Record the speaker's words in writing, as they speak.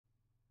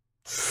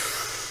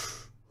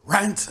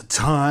Rant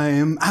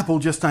time! Apple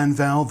just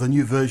unveiled the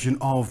new version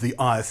of the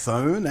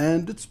iPhone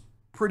and it's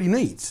pretty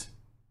neat.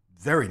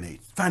 Very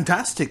neat.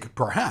 Fantastic,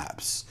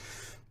 perhaps.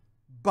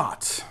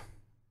 But,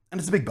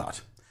 and it's a big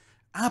but,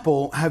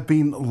 Apple have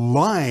been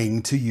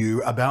lying to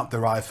you about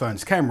their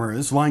iPhone's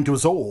cameras, lying to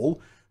us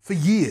all, for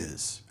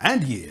years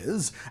and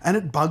years, and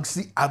it bugs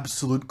the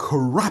absolute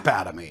crap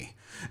out of me.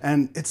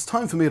 And it's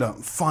time for me to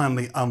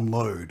finally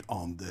unload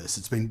on this.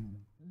 It's been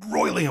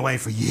roiling away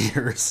for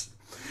years.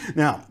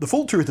 Now, the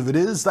full truth of it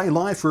is they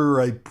lie for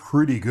a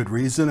pretty good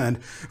reason,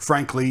 and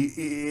frankly,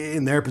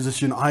 in their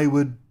position, I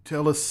would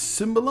tell a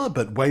similar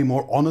but way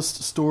more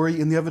honest story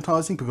in the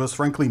advertising because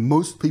frankly,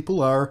 most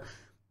people are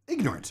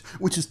ignorant,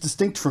 which is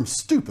distinct from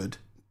stupid,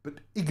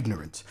 but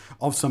ignorant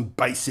of some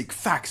basic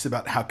facts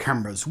about how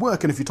cameras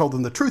work, and if you told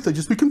them the truth, they'd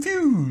just be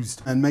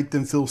confused and make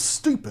them feel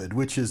stupid,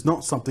 which is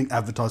not something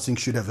advertising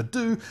should ever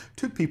do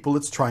to people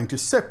it's trying to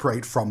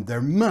separate from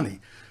their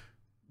money.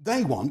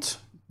 They want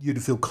you to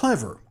feel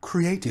clever,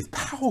 creative,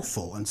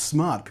 powerful, and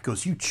smart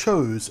because you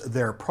chose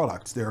their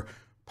product, their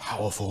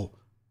powerful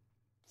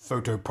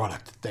photo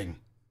product thing.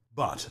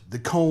 But the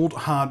cold,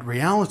 hard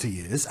reality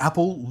is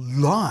Apple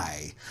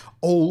lie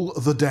all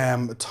the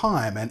damn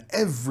time, and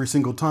every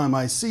single time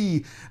I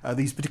see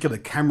these particular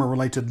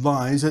camera-related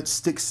lies, it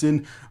sticks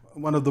in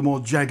one of the more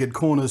jagged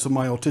corners of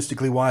my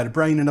autistically wired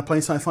brain in a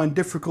place I find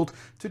difficult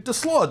to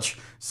dislodge.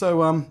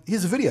 So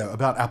here's a video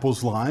about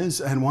Apple's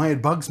lies and why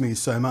it bugs me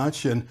so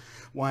much and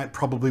why it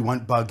probably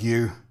won't bug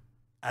you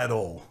at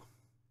all.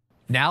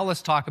 Now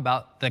let's talk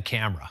about the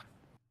camera.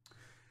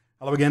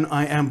 Hello again,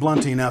 I am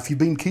Blunty. Now, if you've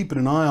been keeping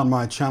an eye on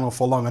my channel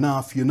for long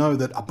enough, you know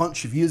that a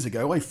bunch of years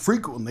ago, I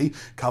frequently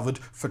covered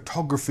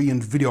photography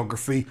and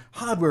videography,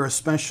 hardware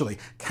especially,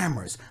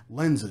 cameras,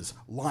 lenses,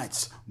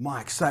 lights,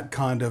 mics, that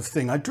kind of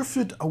thing. I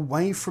drifted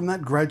away from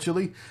that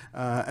gradually,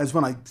 as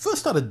when I first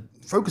started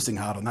focusing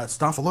hard on that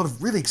stuff, a lot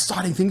of really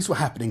exciting things were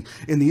happening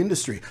in the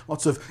industry.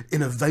 Lots of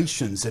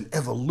innovations and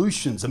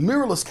evolutions, and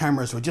mirrorless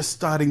cameras were just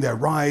starting their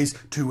rise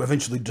to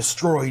eventually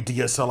destroy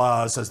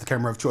DSLRs as the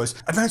camera of choice.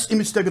 Advanced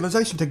image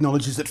stabilization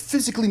technologies that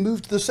physically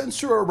moved the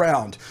sensor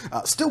around.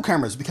 Still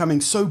cameras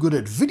becoming so good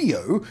at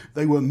video,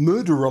 they were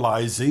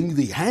murderalizing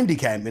the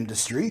handycam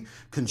industry.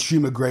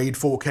 Consumer grade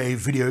 4K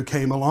video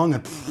came along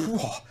and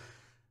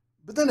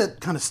but then it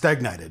kind of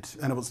stagnated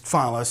and it was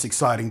far less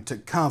exciting to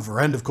cover.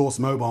 And of course,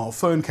 mobile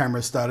phone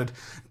cameras started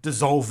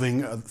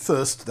dissolving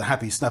first the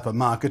happy snapper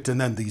market and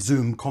then the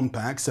zoom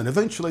compacts. And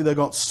eventually they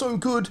got so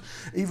good,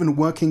 even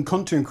working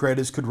content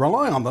creators could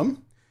rely on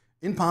them,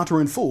 in part or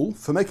in full,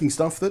 for making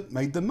stuff that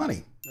made them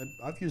money. And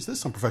I've used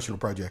this on professional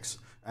projects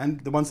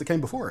and the ones that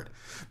came before it.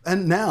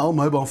 And now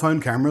mobile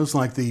phone cameras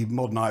like the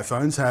modern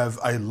iPhones have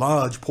a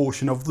large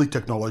portion of the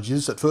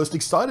technologies that first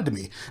excited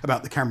me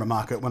about the camera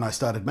market when I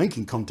started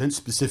making content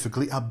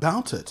specifically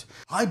about it.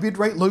 High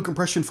bitrate, low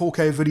compression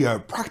 4K video,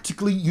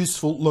 practically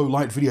useful low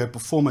light video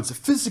performance,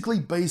 physically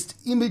based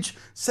image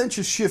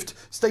sensor shift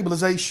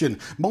stabilization,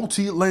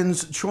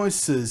 multi-lens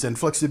choices and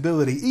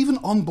flexibility, even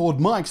onboard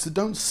mics that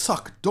don't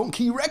suck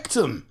donkey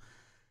rectum.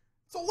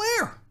 It's all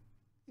there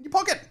in your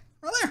pocket,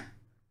 right there.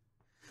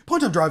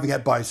 Point I'm driving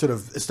at by sort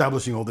of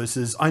establishing all this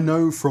is I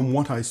know from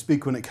what I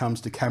speak when it comes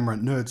to camera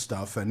nerd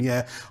stuff, and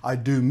yeah, I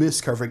do miss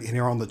covering it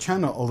here on the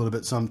channel a little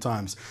bit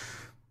sometimes.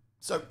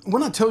 So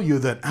when I tell you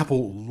that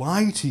Apple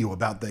lie to you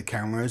about their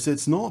cameras,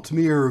 it's not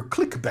mere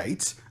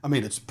clickbait. I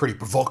mean, it's pretty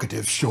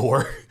provocative,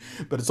 sure,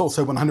 but it's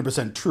also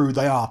 100% true.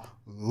 They are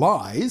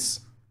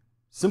lies,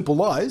 simple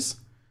lies.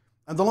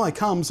 And the lie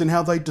comes in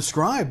how they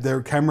describe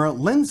their camera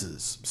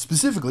lenses,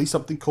 specifically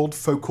something called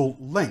focal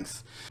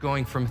length.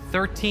 Going from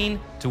 13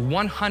 to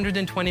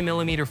 120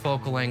 millimeter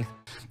focal length.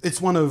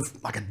 It's one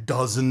of like a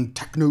dozen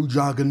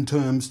techno-jargon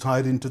terms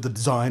tied into the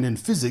design and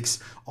physics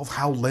of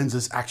how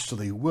lenses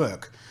actually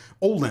work.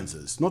 All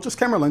lenses, not just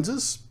camera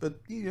lenses, but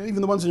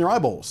even the ones in your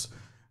eyeballs.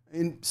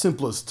 In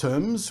simplest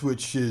terms,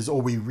 which is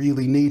all we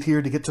really need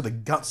here to get to the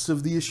guts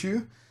of the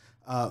issue,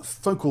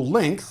 focal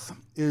length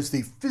is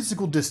the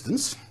physical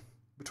distance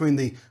between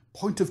the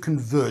point of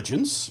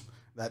convergence,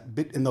 that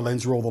bit in the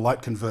lens where all the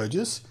light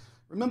converges.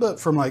 Remember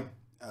from like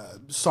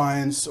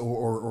science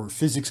or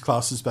physics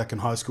classes back in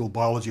high school,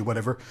 biology or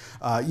whatever,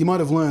 you might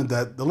have learned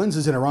that the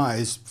lenses in our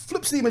eyes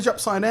flips the image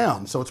upside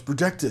down, so it's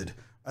projected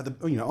at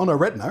the, on our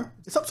retina.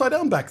 It's upside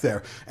down back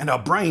there, and our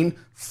brain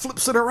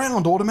flips it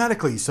around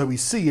automatically, so we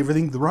see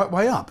everything the right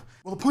way up.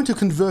 Well, the point of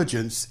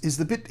convergence is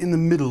the bit in the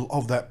middle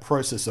of that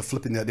process of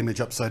flipping that image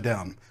upside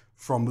down.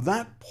 From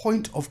that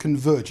point of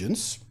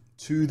convergence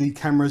to the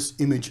camera's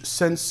image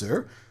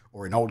sensor,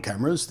 or in old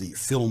cameras, the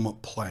film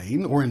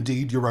plane, or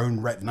indeed your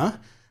own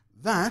retina,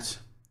 that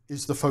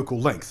is the focal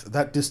length,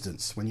 that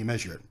distance when you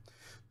measure it.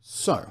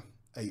 So,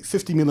 a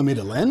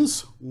 50mm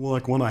lens,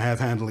 like one I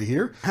have handily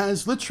here,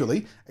 has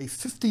literally a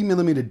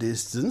 50mm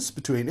distance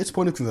between its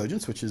point of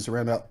convergence, which is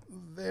around about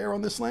there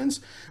on this lens,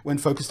 when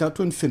focused out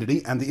to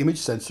infinity, and the image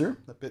sensor,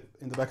 that bit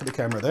in the back of the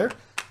camera there,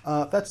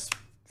 that's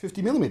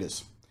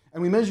 50mm.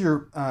 And we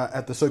measure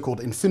at the so-called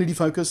infinity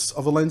focus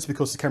of the lens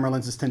because the camera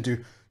lenses tend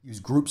to use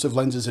groups of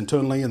lenses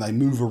internally and they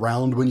move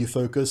around when you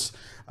focus.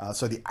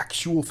 So the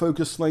actual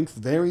focus length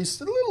varies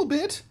a little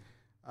bit,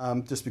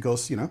 just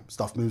because, you know,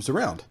 stuff moves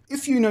around.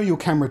 If you know your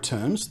camera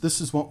terms,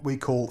 this is what we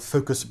call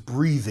focus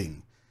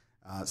breathing.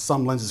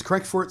 Some lenses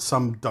correct for it,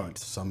 some don't.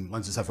 Some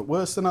lenses have it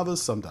worse than others,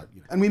 some don't.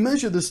 And we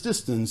measure this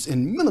distance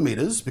in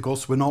millimeters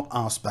because we're not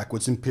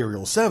arse-backwards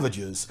imperial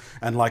savages.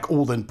 And like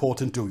all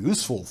important or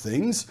useful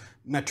things,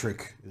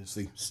 metric is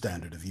the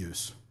standard of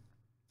use.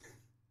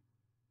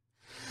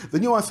 The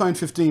new iPhone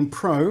 15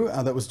 Pro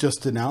that was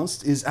just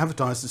announced is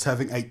advertised as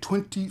having a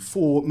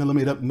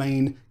 24mm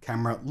main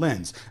camera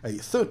lens, a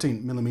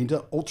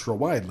 13mm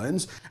ultra-wide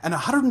lens, and a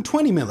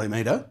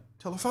 120mm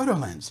telephoto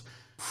lens.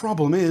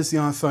 Problem is, the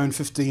iPhone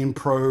 15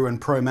 Pro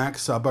and Pro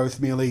Max are both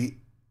merely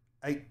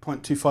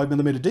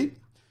 8.25mm deep.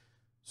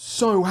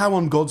 So how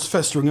on God's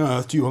festering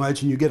earth do you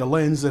imagine you get a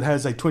lens that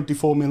has a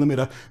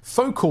 24mm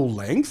focal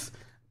length,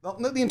 not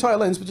the entire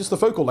lens, but just the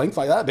focal length,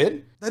 like that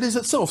bit, that is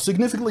itself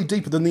significantly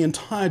deeper than the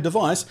entire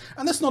device,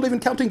 and that's not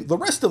even counting the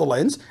rest of the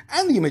lens,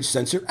 and the image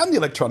sensor, and the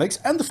electronics,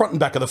 and the front and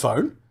back of the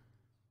phone?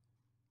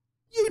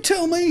 You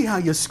tell me how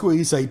you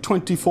squeeze a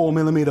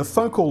 24mm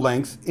focal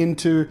length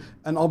into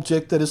an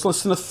object that is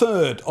less than a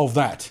third of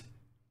that.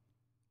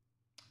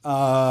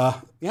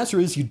 The answer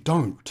is you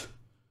don't.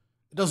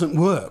 It doesn't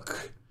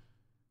work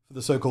for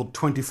the so-called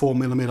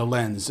 24mm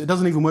lens. It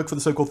doesn't even work for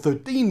the so-called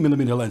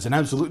 13mm lens, and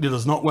absolutely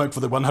does not work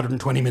for the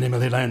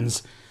 120mm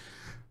lens.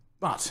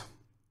 But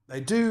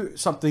they do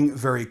something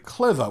very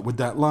clever with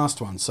that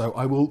last one, so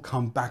I will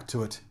come back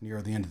to it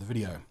near the end of the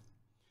video.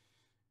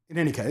 In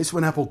any case,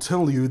 when Apple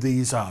tell you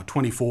these are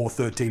 24,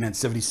 13, and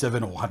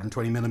 77 or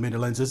 120mm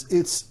lenses,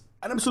 it's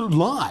an absolute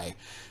lie.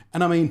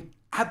 And I mean,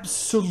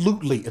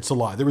 absolutely it's a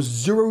lie. There is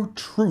zero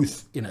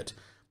truth in it.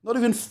 Not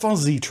even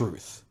fuzzy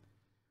truth.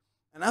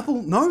 And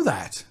Apple know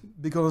that,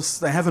 because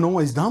they haven't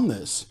always done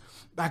this.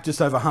 Back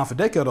just over half a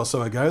decade or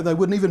so ago, they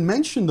wouldn't even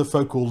mention the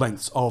focal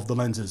lengths of the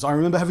lenses. I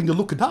remember having to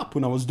look it up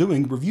when I was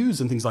doing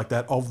reviews and things like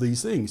that of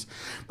these things.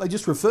 They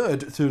just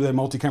referred to their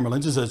multi-camera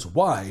lenses as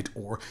wide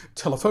or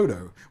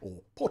telephoto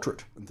or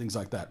portrait and things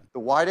like that. The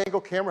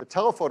wide-angle camera, the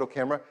telephoto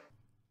camera.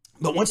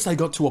 But once they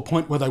got to a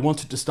point where they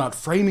wanted to start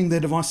framing their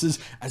devices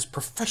as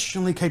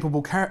professionally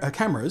capable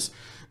cameras,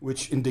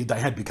 which indeed they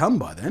had become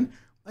by then,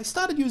 they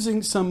started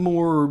using some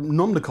more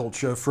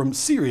nomenclature from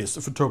serious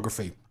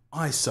photography.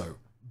 ISO,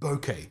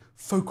 bokeh,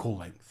 focal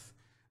length.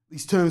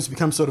 These terms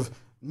become sort of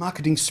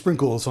marketing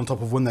sprinkles on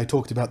top of when they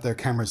talked about their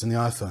cameras in the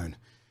iPhone.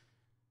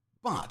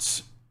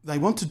 But they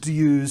wanted to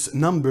use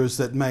numbers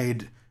that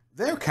made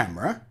their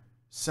camera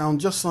sound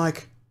just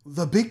like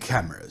the big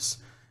cameras.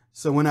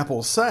 So when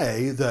Apple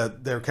say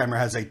that their camera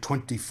has a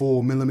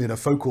 24mm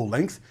focal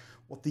length,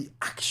 what the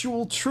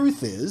actual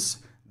truth is,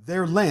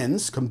 their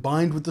lens,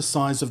 combined with the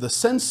size of the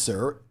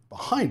sensor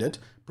behind it,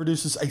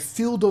 produces a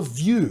field of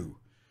view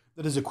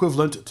that is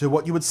equivalent to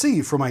what you would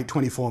see from a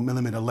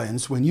 24mm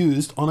lens when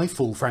used on a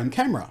full-frame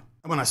camera.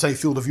 And when I say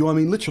field of view, I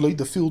mean literally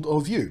the field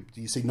of view.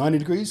 Do you see 90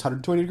 degrees,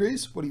 120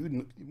 degrees? What do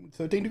you,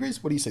 13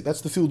 degrees? What do you see?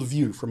 That's the field of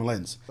view from a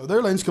lens. So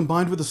their lens,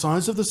 combined with the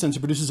size of the sensor,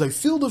 produces a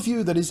field of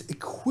view that is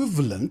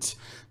equivalent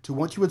to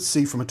what you would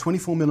see from a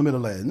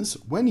 24mm lens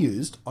when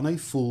used on a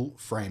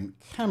full-frame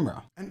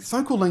camera. And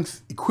focal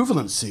length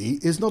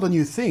equivalency is not a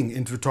new thing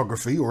in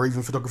photography, or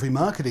even photography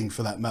marketing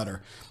for that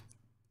matter.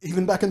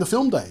 Even back in the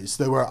film days,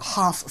 there were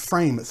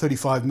half-frame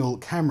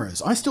 35mm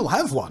cameras. I still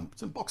have one.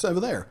 It's in a box over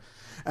there.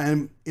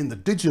 And in the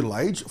digital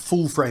age,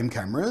 full-frame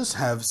cameras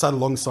have sat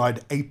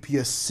alongside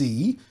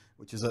APS-C,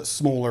 which is a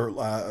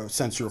smaller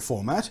sensor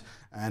format.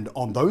 And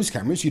on those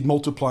cameras, you'd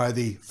multiply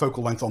the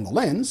focal length on the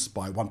lens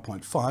by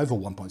 1.5 or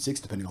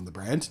 1.6, depending on the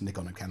brand.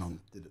 Nikon and Canon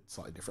did it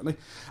slightly differently.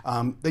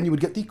 Then you would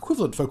get the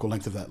equivalent focal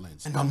length of that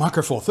lens. And on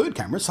Micro Four Third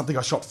cameras, something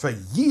I shot for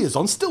years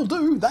on, still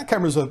do. That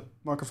camera's a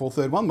Micro Four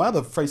Third one. My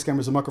other face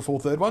camera's a Micro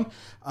Four Third one.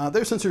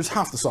 Their sensor is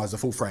half the size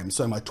of full frame.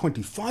 So my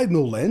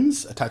 25mm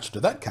lens attached to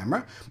that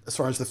camera, as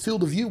far as the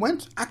field of view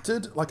went,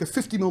 acted like a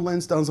 50mm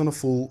lens does on a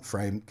full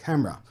frame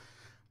camera.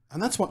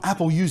 And that's what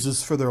Apple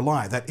uses for their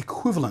lie, that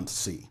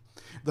equivalency.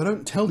 They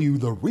don't tell you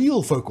the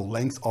real focal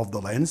length of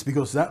the lens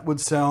because that would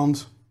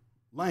sound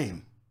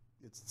lame.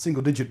 It's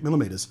single-digit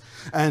millimeters.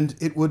 And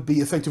it would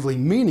be effectively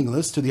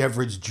meaningless to the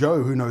average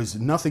Joe who knows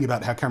nothing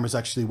about how cameras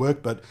actually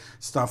work, but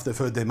stuff they've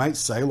heard their mates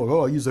say, like,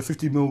 oh, I use a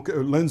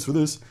 50mm lens for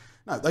this.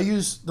 No, they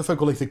use the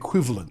focal length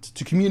equivalent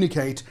to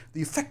communicate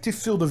the effective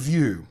field of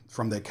view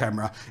from their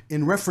camera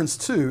in reference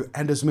to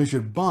and as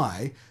measured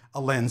by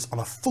a lens on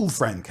a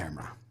full-frame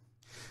camera.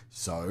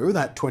 So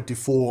that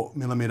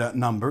 24mm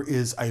number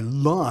is a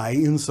lie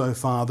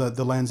insofar that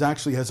the lens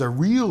actually has a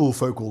real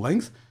focal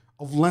length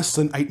of less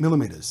than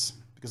 8mm,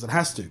 because it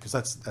has to, because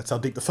that's how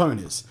deep the phone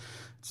is.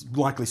 It's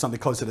likely something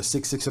closer to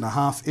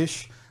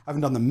 6.5-ish. I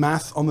haven't done the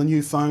math on the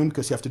new phone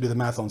because you have to do the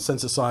math on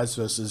sensor size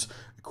versus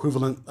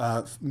equivalent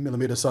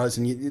millimeter size,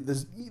 and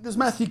there's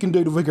math you can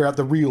do to figure out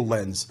the real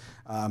lens.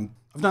 I've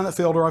done that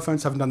for the older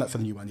iPhones, haven't done that for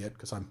the new one yet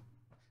because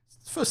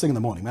it's the first thing in the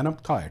morning, man, I'm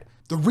tired.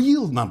 The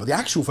real number, the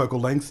actual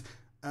focal length,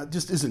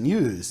 just isn't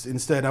used.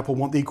 Instead, Apple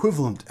want the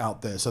equivalent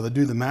out there. So they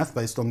do the math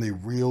based on the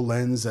real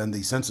lens and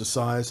the sensor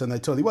size, and they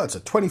tell you, well, it's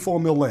a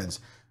 24mm lens.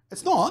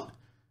 It's not.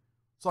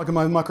 It's like in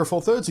my Micro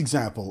Four Thirds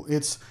example.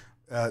 Its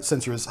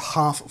sensor is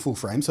half full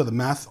frame, so the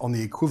math on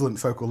the equivalent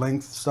focal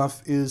length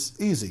stuff is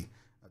easy.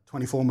 A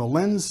 24mm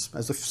lens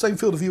has the same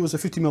field of view as a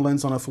 50mm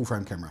lens on a full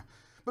frame camera.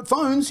 But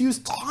phones use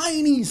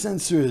tiny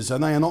sensors,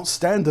 and they are not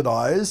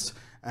standardized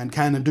and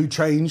can and do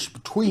change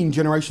between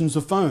generations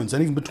of phones,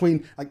 and even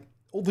between like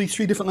all these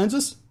three different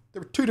lenses.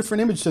 There are two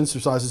different image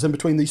sensor sizes in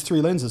between these three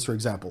lenses, for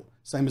example.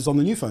 Same as on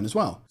the new phone as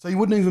well. So you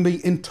wouldn't even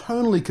be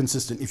internally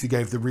consistent if you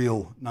gave the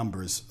real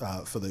numbers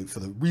for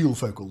the real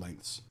focal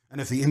lengths. And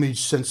if the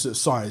image sensor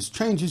size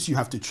changes, you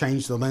have to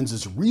change the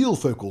lens's real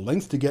focal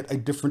length to get a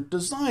different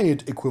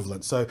desired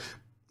equivalent. So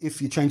if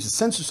you change the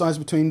sensor size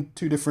between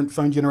two different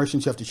phone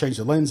generations, you have to change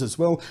the lens as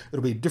well.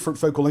 It'll be a different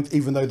focal length,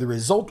 even though the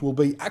result will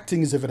be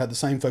acting as if it had the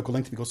same focal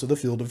length because of the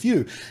field of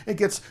view. It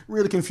gets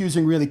really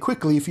confusing really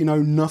quickly if you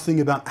know nothing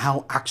about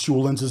how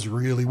actual lenses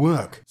really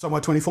work. So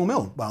why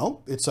 24mm?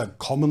 Well, it's a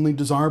commonly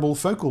desirable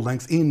focal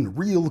length in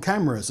real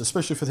cameras,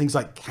 especially for things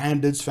like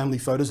candids, family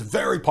photos,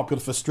 very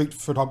popular for street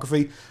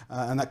photography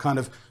and that kind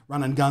of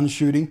run and gun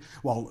shooting,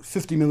 while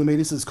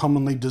 50mm is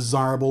commonly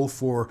desirable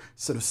for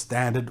sort of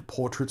standard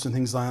portraits and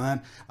things like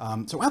that.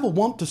 So Apple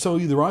want to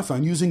sell you their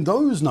iPhone using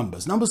those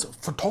numbers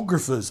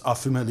photographers are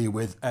familiar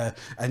with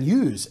and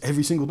use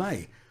every single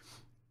day.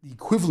 The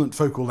equivalent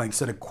focal lengths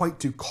that equate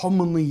to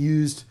commonly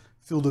used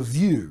field of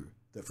view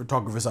that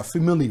photographers are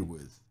familiar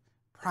with.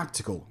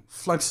 Practical,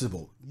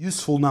 flexible,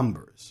 useful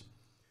numbers.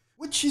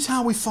 Which is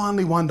how we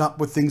finally wind up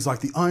with things like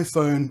the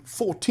iPhone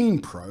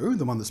 14 Pro,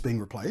 the one that's being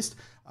replaced,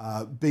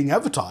 being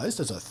advertised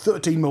as a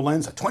 13mm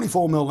lens, a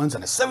 24mm lens,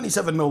 and a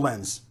 77mm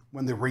lens.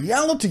 When the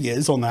reality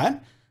is on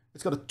that,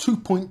 it's got a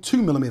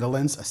 2.2mm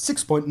lens, a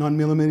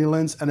 6.9mm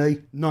lens, and a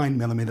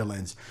 9mm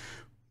lens.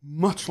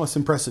 Much less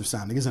impressive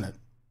sounding, isn't it?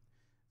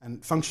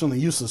 And functionally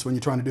useless when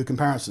you're trying to do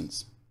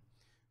comparisons.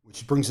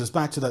 Which brings us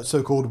back to that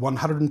so-called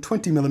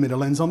 120mm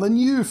lens on the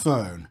new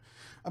phone.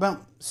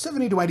 About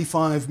 70 to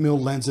 85mm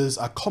lenses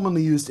are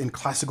commonly used in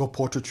classical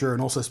portraiture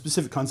and also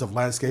specific kinds of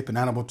landscape and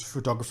animal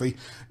photography.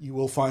 You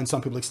will find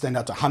some people extend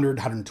out to 100,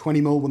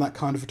 120mm with that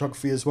kind of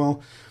photography as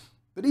well.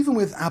 But even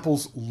with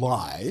Apple's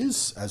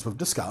lies, as we've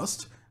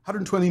discussed,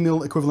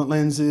 120mm equivalent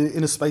lens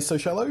in a space so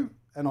shallow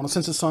and on a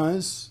sensor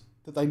size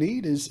that they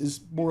need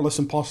is more or less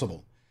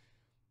impossible.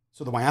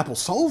 So the way Apple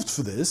solved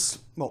for this,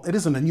 well, it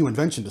isn't a new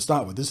invention to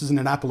start with. This isn't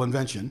an Apple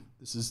invention.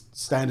 This is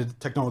standard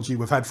technology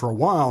we've had for a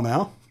while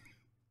now.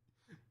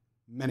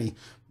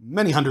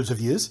 Many hundreds of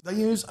years. They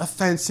use a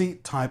fancy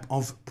type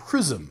of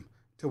prism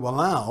to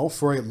allow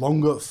for a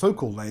longer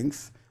focal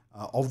length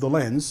of the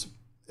lens,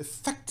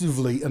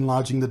 effectively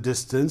enlarging the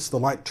distance the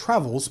light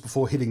travels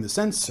before hitting the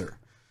sensor.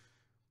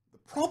 The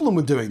problem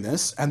with doing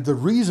this, and the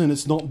reason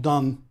it's not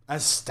done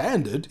as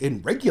standard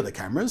in regular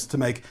cameras to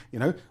make,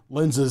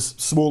 lenses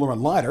smaller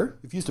and lighter.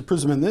 If you used a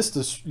prism in this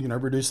to,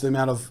 reduce the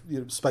amount of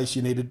space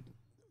you needed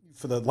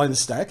for the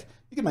lens stack,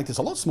 you can make this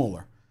a lot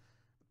smaller.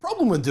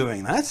 Problem with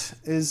doing that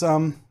is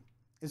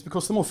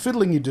because the more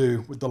fiddling you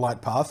do with the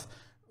light path,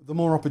 the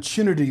more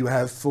opportunity you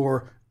have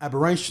for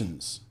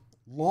aberrations,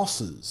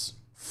 losses,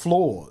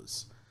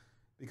 flaws.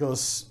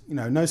 Because,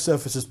 no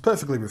surface is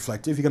perfectly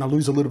reflective. You're going to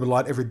lose a little bit of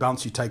light every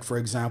bounce you take, for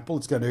example.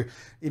 It's going to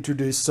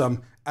introduce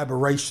some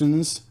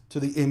aberrations to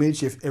the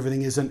image if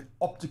everything isn't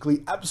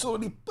optically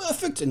absolutely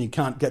perfect, and you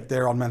can't get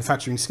there on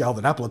manufacturing scale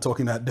that Apple are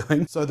talking about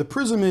doing. So the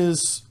prism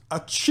is a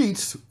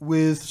cheat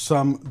with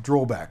some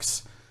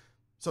drawbacks.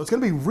 So it's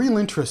going to be real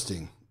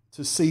interesting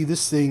to see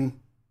this thing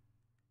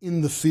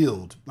in the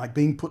field, like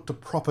being put to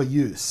proper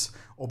use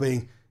or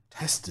being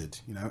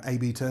tested,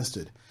 A/B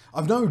tested.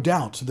 I've no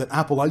doubt that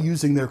Apple are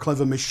using their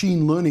clever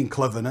machine learning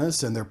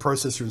cleverness and their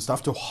processor and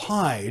stuff to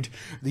hide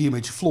the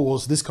image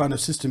flaws this kind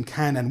of system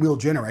can and will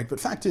generate. But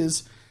fact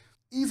is,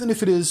 even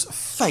if it is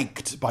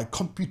faked by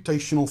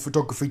computational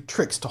photography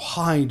tricks to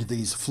hide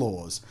these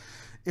flaws,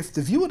 if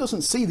the viewer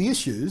doesn't see the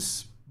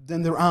issues,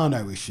 then there are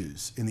no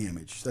issues in the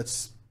image.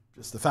 That's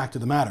just the fact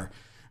of the matter.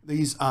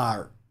 These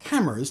are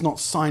cameras, not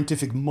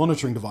scientific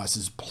monitoring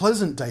devices.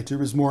 Pleasant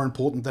data is more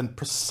important than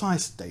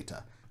precise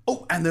data.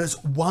 Oh, and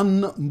there's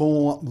one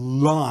more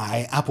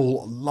lie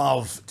Apple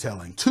love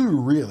telling. Two,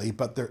 really,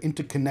 but they're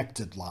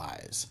interconnected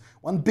lies.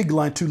 One big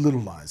lie, two little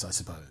lies, I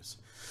suppose.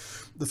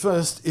 The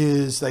first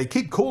is they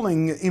keep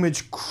calling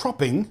image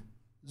cropping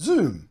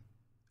zoom,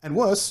 and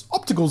worse,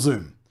 optical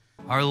zoom.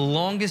 Our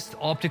longest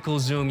optical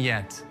zoom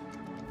yet.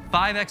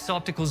 5x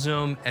optical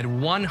zoom at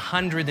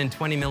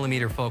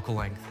 120mm focal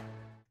length.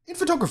 In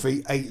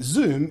photography, a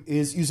zoom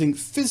is using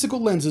physical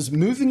lenses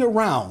moving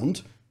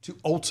around to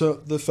alter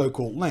the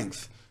focal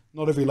length.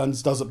 Not every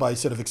lens does it by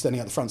sort of extending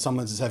out the front. Some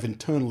lenses have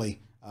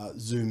internally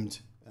zoomed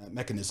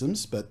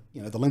mechanisms, but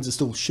the lenses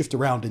still shift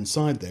around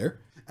inside there.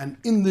 And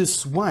in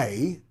this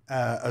way,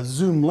 a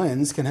zoom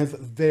lens can have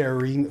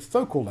varying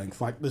focal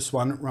length, like this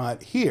one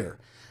right here.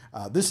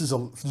 This is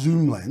a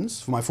zoom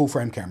lens for my full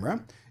frame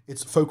camera.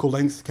 its focal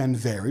length can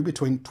vary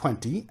between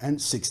 20 and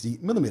 60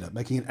 millimeter,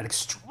 making it an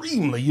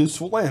extremely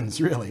useful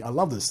lens, really. I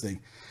love this thing.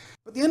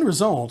 But the end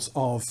result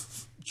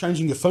of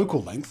changing your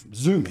focal length,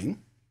 zooming,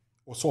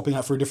 or swapping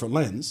out for a different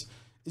lens,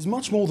 is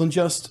much more than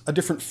just a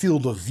different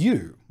field of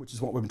view, which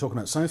is what we've been talking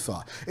about so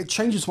far. It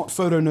changes what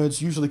photo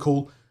nerds usually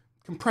call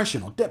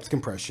compression or depth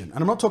compression.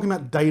 And I'm not talking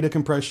about data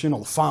compression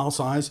or file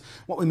size.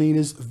 What we mean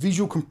is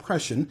visual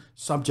compression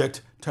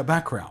subject to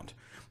background.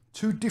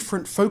 Two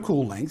different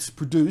focal lengths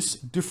produce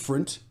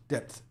different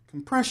depth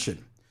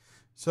compression.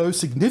 So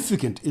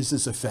significant is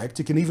this effect,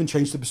 it can even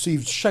change the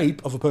perceived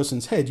shape of a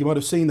person's head. You might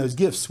have seen those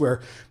GIFs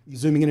where you're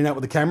zooming in and out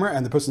with the camera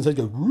and the person's head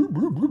goes whoop,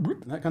 whoop, whoop,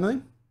 whoop, that kind of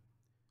thing.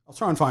 I'll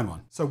try and find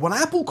one. So what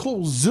Apple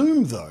calls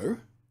zoom, though,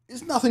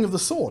 is nothing of the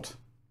sort.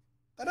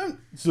 They don't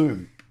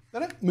zoom. They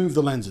don't move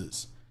the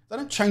lenses. They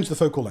don't change the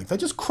focal length. They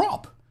just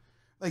crop.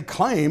 They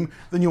claim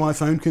the new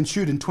iPhone can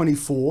shoot in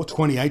 24,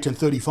 28, and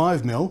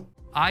 35mm.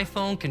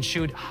 iPhone can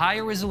shoot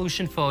higher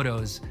resolution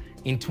photos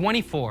in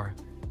 24,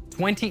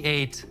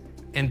 28,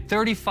 and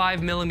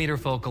 35mm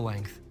focal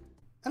length.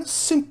 And it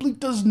simply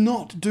does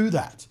not do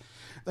that.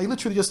 They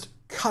literally just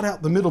cut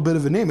out the middle bit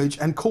of an image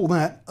and call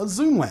that a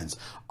zoom lens.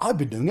 I've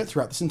been doing it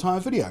throughout this entire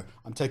video.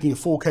 I'm taking a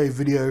 4K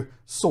video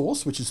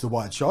source, which is the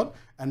wide shot,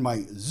 and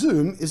my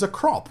zoom is a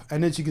crop.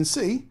 And as you can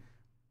see,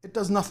 it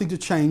does nothing to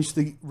change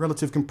the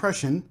relative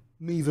compression,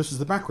 me versus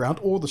the background,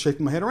 or the shape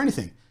of my head or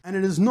anything. And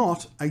it is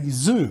not a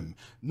zoom.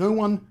 No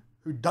one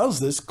who does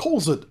this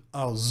calls it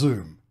a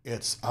zoom.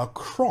 It's a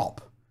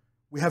crop.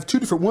 We have two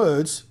different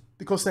words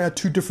because they are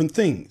two different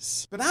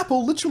things. But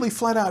Apple literally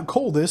flat out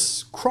called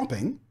this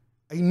cropping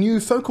a new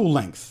focal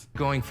length.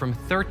 Going from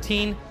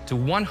 13 to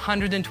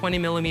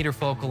 120mm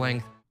focal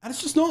length. And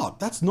it's just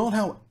not. That's not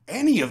how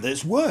any of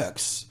this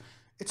works.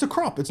 It's a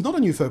crop. It's not a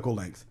new focal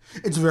length.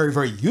 It's very,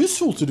 very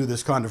useful to do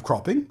this kind of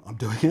cropping. I'm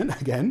doing it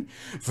again.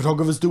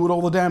 Photographers do it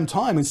all the damn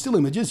time in still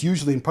images,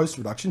 usually in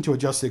post-production to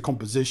adjust their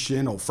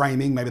composition or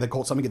framing. Maybe they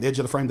caught something at the edge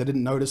of the frame they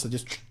didn't notice. They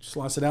just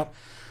slice it out.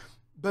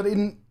 But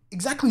in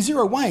exactly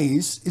 0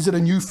 ways is it a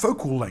new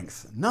focal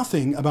length.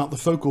 Nothing about the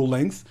focal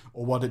length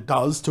or what it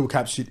does to a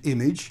captured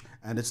image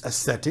and its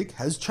aesthetic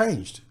has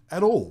changed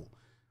at all.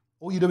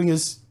 All you're doing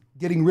is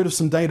getting rid of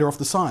some data off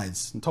the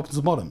sides and tops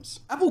and bottoms.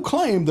 Apple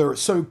claimed their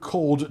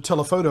so-called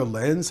telephoto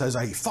lens has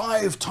a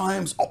 5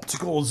 times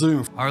optical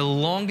zoom. Our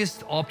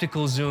longest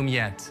optical zoom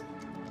yet.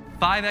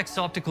 5x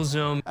optical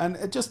zoom. And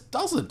it just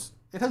doesn't.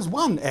 It has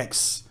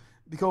 1x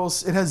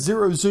because it has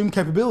 0 zoom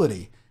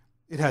capability.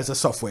 It has a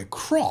software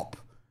crop,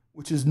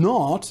 which is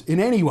not in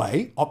any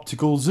way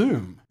optical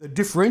zoom. They're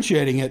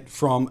differentiating it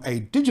from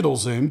a digital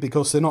zoom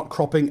because they're not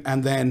cropping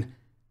and then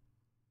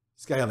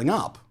scaling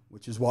up,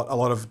 which is what a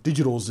lot of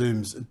digital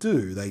zooms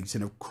do. They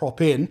sort of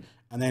crop in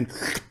and then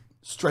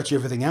stretch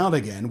everything out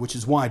again, which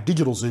is why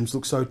digital zooms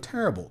look so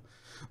terrible.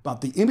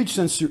 But the image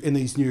sensor in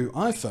these new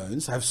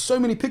iPhones have so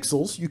many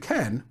pixels, you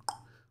can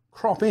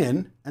crop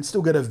in and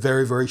still get a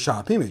very, very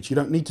sharp image. You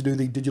don't need to do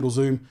the digital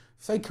zoom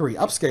fakery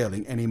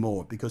upscaling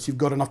anymore because you've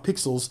got enough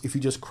pixels if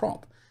you just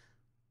crop.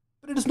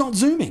 But it is not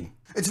zooming.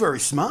 It's very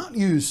smart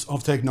use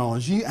of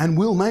technology and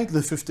will make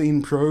the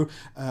 15 Pro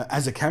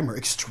as a camera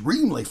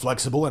extremely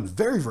flexible and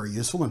very, very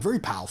useful and very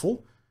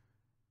powerful.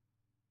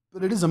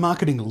 But it is a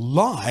marketing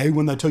lie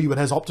when they tell you it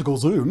has optical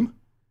zoom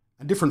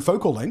and different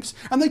focal lengths,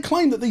 and they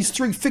claim that these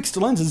 3 fixed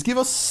lenses give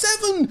us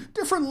 7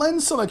 different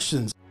lens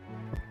selections.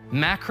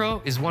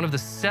 Macro is one of the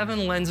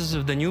 7 lenses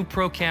of the new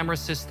Pro camera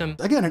system.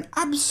 Again, an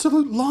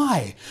absolute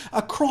lie.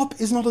 A crop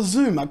is not a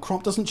zoom. A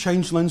crop doesn't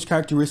change lens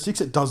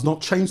characteristics. It does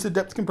not change the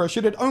depth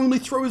compression. It only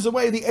throws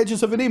away the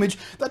edges of an image.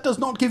 That does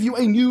not give you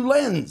a new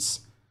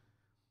lens.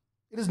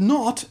 It is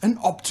not an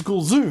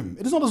optical zoom.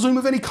 It is not a zoom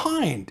of any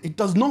kind. It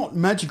does not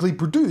magically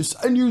produce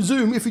a new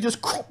zoom if you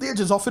just crop the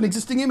edges off an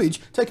existing image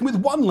taken with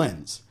one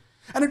lens.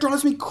 And it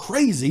drives me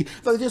crazy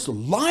that they just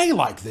lie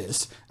like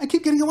this and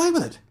keep getting away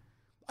with it.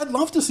 I'd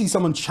love to see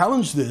someone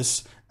challenge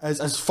this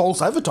as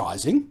false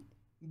advertising,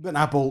 but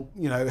Apple,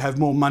 have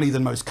more money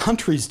than most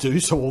countries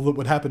do, so all that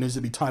would happen is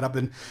it'd be tied up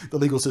in the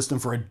legal system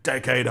for a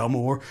decade or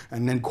more,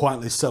 and then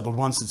quietly settled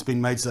once it's been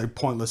made so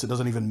pointless it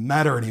doesn't even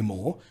matter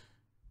anymore.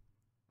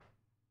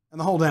 And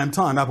the whole damn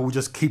time, Apple would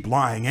just keep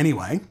lying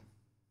anyway,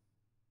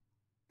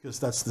 because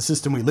that's the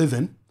system we live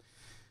in.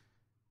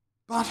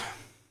 But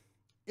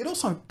it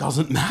also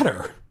doesn't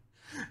matter.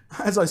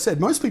 As I said,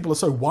 most people are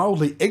so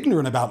wildly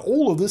ignorant about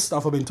all of this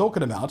stuff I've been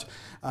talking about,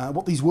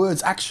 what these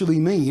words actually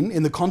mean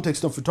in the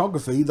context of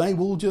photography, they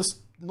will just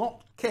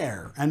not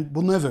care and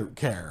will never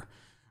care.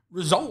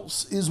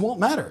 Results is what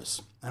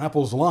matters. And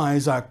Apple's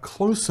lies are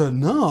close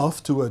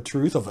enough to a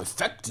truth of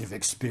effective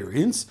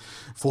experience,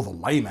 for the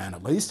layman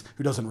at least,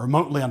 who doesn't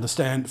remotely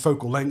understand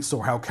focal lengths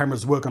or how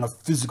cameras work on a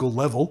physical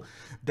level.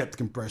 Depth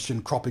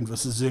compression, cropping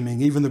versus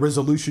zooming, even the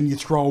resolution you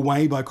throw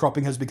away by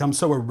cropping has become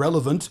so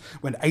irrelevant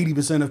when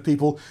 80% of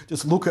people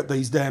just look at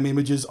these damn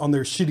images on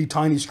their shitty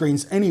tiny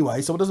screens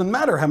anyway, so it doesn't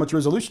matter how much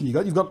resolution you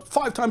got. You've got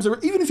 5 times,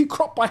 even if you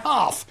crop by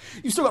half,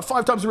 you've still got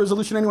 5 times the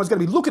resolution anyone's going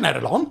to be looking at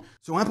it on.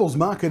 So Apple's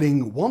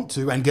marketing want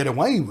to and get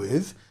away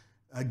with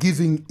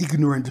giving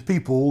ignorant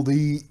people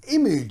the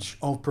image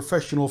of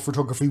professional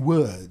photography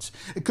words,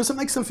 because it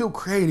makes them feel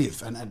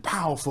creative and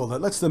powerful.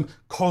 It lets them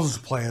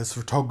cosplay as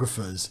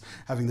photographers,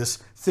 having this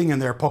thing in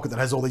their pocket that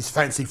has all these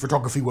fancy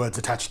photography words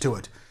attached to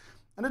it.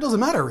 And it doesn't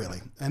matter really.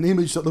 An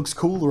image that looks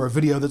cool or a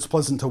video that's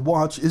pleasant to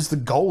watch is the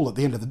goal at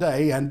the end of the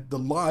day, and the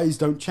lies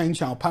don't change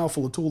how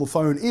powerful a tool the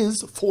phone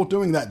is for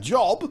doing that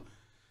job.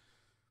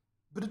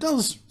 But it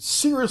does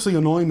seriously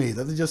annoy me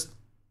that they just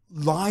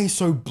lie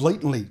so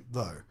blatantly,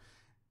 though.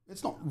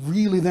 It's not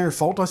really their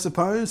fault, I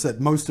suppose, that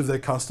most of their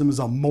customers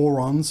are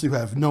morons who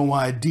have no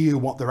idea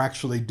what they're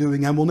actually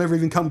doing and will never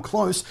even come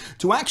close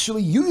to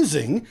actually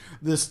using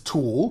this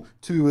tool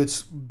to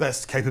its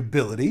best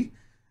capability.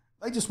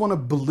 They just want to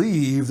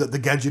believe that the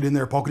gadget in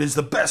their pocket is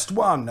the best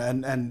one,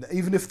 and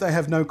even if they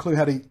have no clue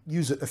how to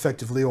use it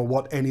effectively or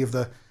what any of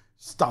the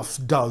stuff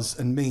does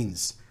and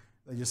means.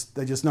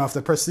 They just know if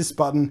they press this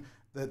button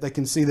that they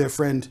can see their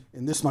friend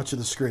in this much of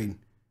the screen.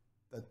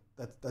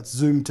 That's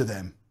zoomed to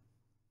them.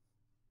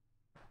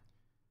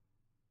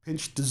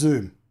 Pinch to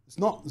zoom. It's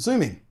not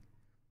zooming.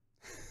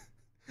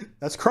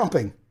 That's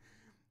cropping.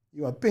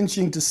 You are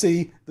pinching to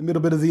see the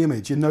middle bit of the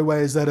image. In no way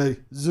is that a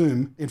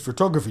zoom in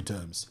photography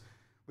terms.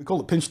 We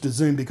call it pinch to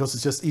zoom because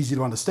it's just easy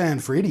to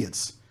understand for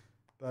idiots.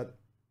 But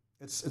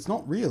it's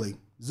not really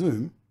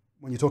zoom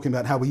when you're talking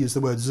about how we use the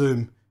word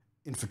zoom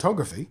in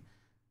photography.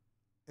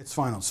 It's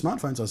fine on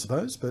smartphones, I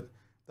suppose, but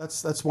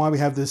that's why we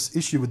have this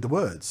issue with the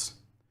words.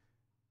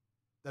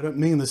 They don't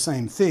mean the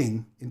same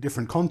thing in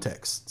different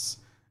contexts.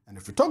 And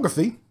in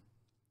photography,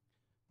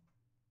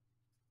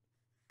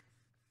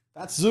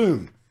 that's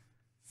zoom.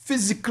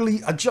 Physically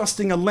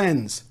adjusting a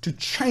lens to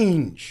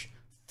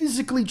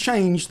physically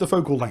change the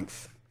focal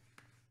length.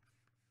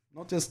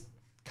 Not just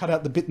cut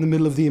out the bit in the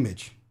middle of the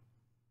image.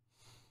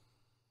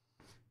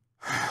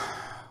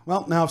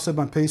 Well, now I've said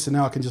my piece, and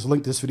now I can just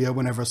link this video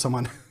whenever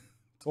someone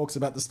talks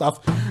about the stuff.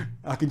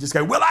 I can just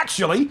go, well,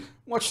 actually,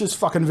 watch this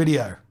fucking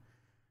video.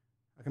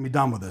 I can be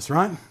done with this,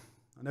 right?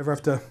 I never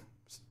have to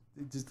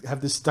just have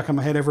this stuck in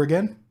my head ever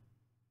again. Is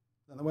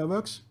that the way it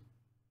works?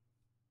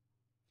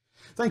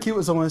 Thank you,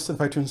 as always, to the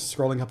patrons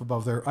scrolling up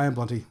above there. I am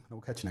Blunty, and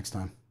we'll catch you next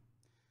time.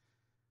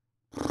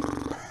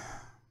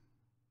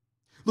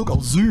 Look,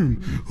 I'll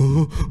zoom.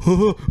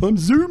 I'm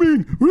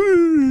zooming.